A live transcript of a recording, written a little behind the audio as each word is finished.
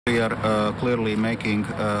We are clearly making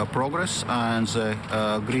progress, and the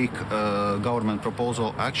Greek government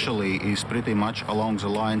proposal actually is pretty much along the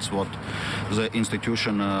lines what the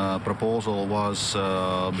institution proposal was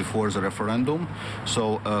before the referendum.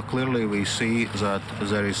 So clearly we see that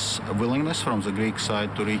there is a willingness from the Greek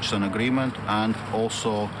side to reach an agreement, and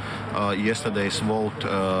also yesterday's vote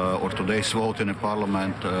or today's vote in the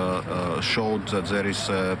parliament showed that there is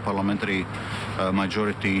a parliamentary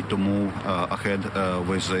majority to move ahead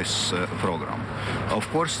with this program. Of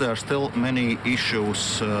course, there are still many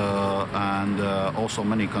issues and also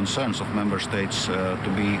many concerns of member states to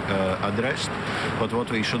be addressed, but what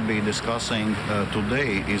we should be discussing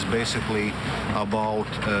today is basically about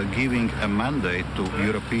giving a mandate to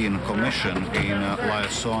European Commission in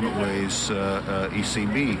liaison with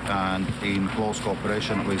ECB and in close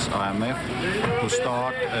cooperation with IMF to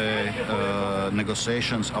start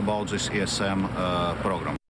negotiations about this ESM program.